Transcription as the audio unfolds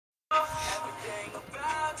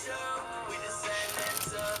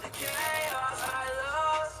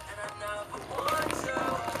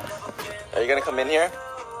Are you gonna come in here?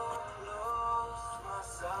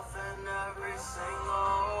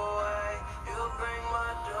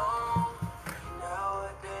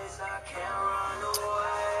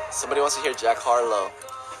 Somebody wants to hear Jack Harlow.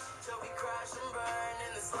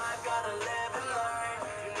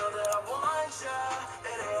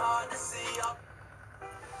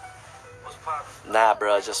 Nah,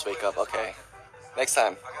 bro, just wake up. Okay. Next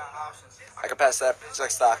time. I can pass that bitch like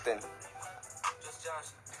Stockton.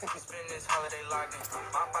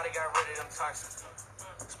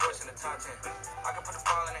 Sports in the top 10. I can put the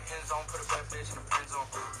ball in the end zone, put a bad bitch in the pen zone.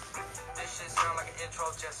 This shit sound like an intro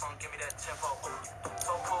jet song, give me that tempo.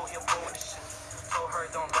 So cool, he'll boom with this shit. Told her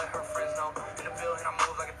don't let her friends know. In the building, I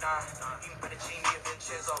move like a dime. Eating fettuccine and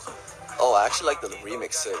Vincenzo. Oh, I actually like the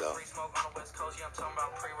remix here though.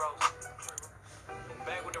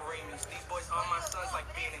 Back with the remix. These boys are my sons like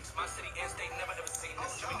Phoenix. My city and state never ever seen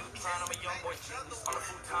this. Jimmy Neutron, I'm a young boy genius. On the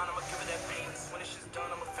futon, I'ma give it that penis. When this shit's done,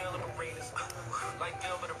 I'ma fill up arenas. Like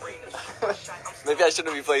Gilbert Arenas. Maybe I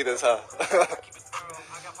shouldn't be playing this, huh?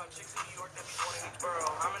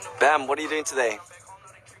 Bam, what are you doing today?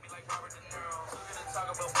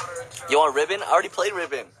 You want ribbon? I already played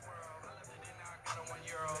ribbon.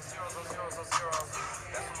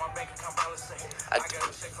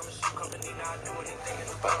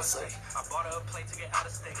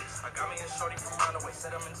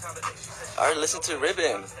 Alright, listen to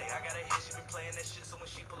ribbon.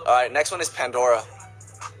 Alright, next one is Pandora.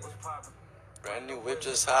 Brand new whip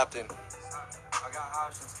just hopped in.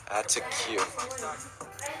 Add to queue.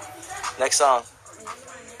 Next song.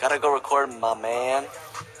 Gotta go record, my man.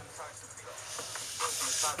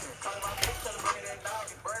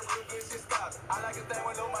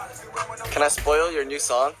 Can I spoil your new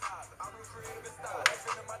song?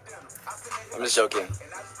 I'm just joking.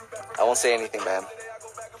 I won't say anything, man.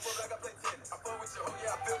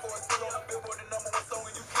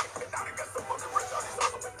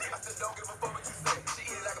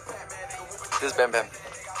 This is Bambam.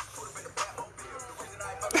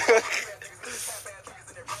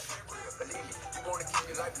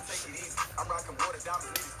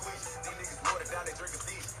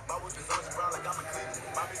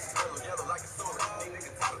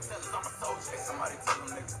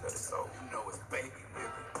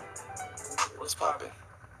 What's poppin'?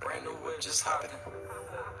 Brand new whip just happened.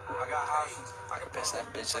 I can pass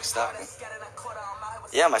that bitch like Stockton.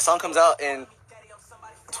 Yeah, my song comes out in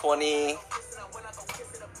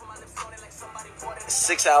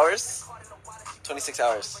 26 hours. 26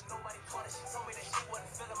 hours.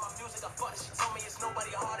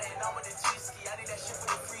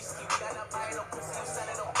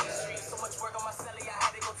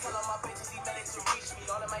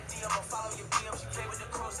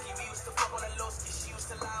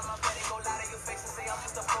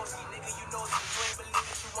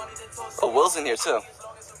 Oh, Will's in here too.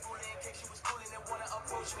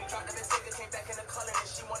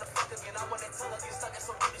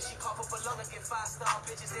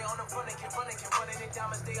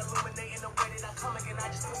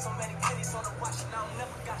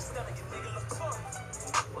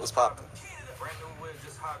 What's poppin'?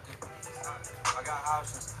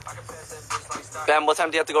 Bam, what time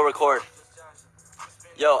do you have to go record?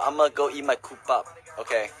 Yo, I'm gonna go eat my coop up.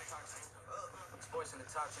 Okay.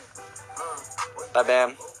 Bye,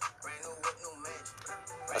 Bam.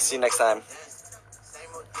 I'll see you next time.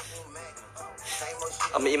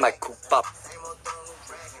 I'm gonna eat my coop up.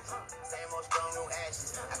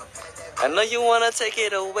 I know you wanna take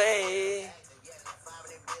it away.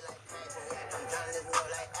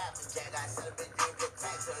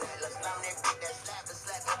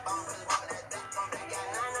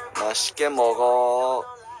 맛있게 먹어.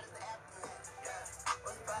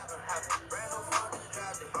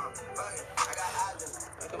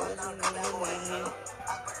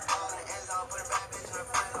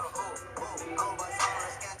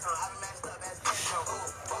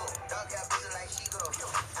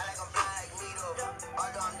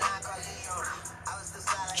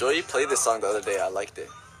 Joey played this song the other day. I liked it.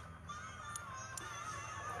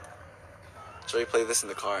 Joey played this in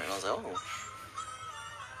the car, and I was like, oh,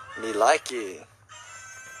 me like it.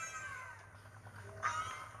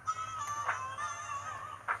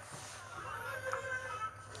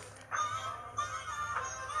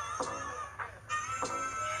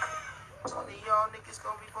 Y'all niggas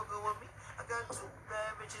gonna be fucking with me. I got two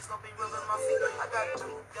bad bitches gonna be rubbing my feet. I got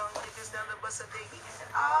two young niggas down the bus a day.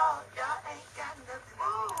 Oh, y'all ain't got nothing.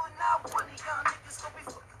 Ooh, now one of y'all niggas gonna be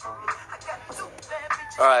fucking with me. I got two bad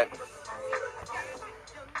bitches. All right.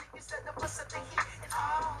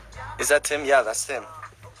 Is that Tim? Yeah, that's Tim.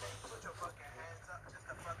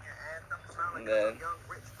 And then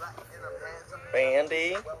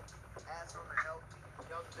Bandy.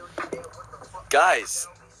 Guys,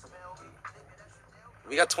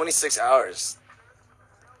 we got 26 hours.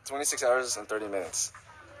 26 hours and 30 minutes.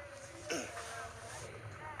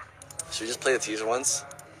 Should we just play the teaser once?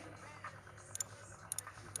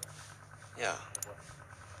 Yeah.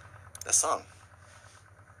 That song.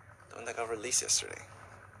 The one that got released yesterday.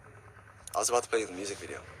 I was about to play the music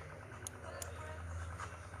video.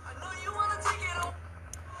 I know you wanna take it away.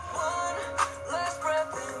 One last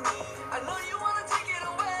breath in me. I know you wanna take it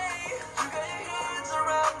away. You got your hands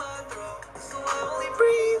around my throat, so I only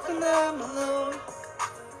breathe when I'm alone.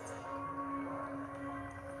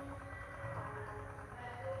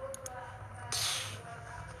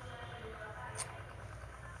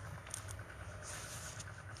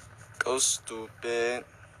 Go stupid.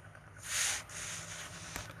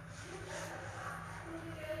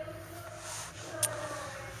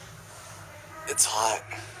 It's hot.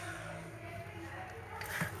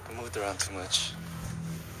 I moved around too much.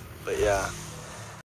 But yeah.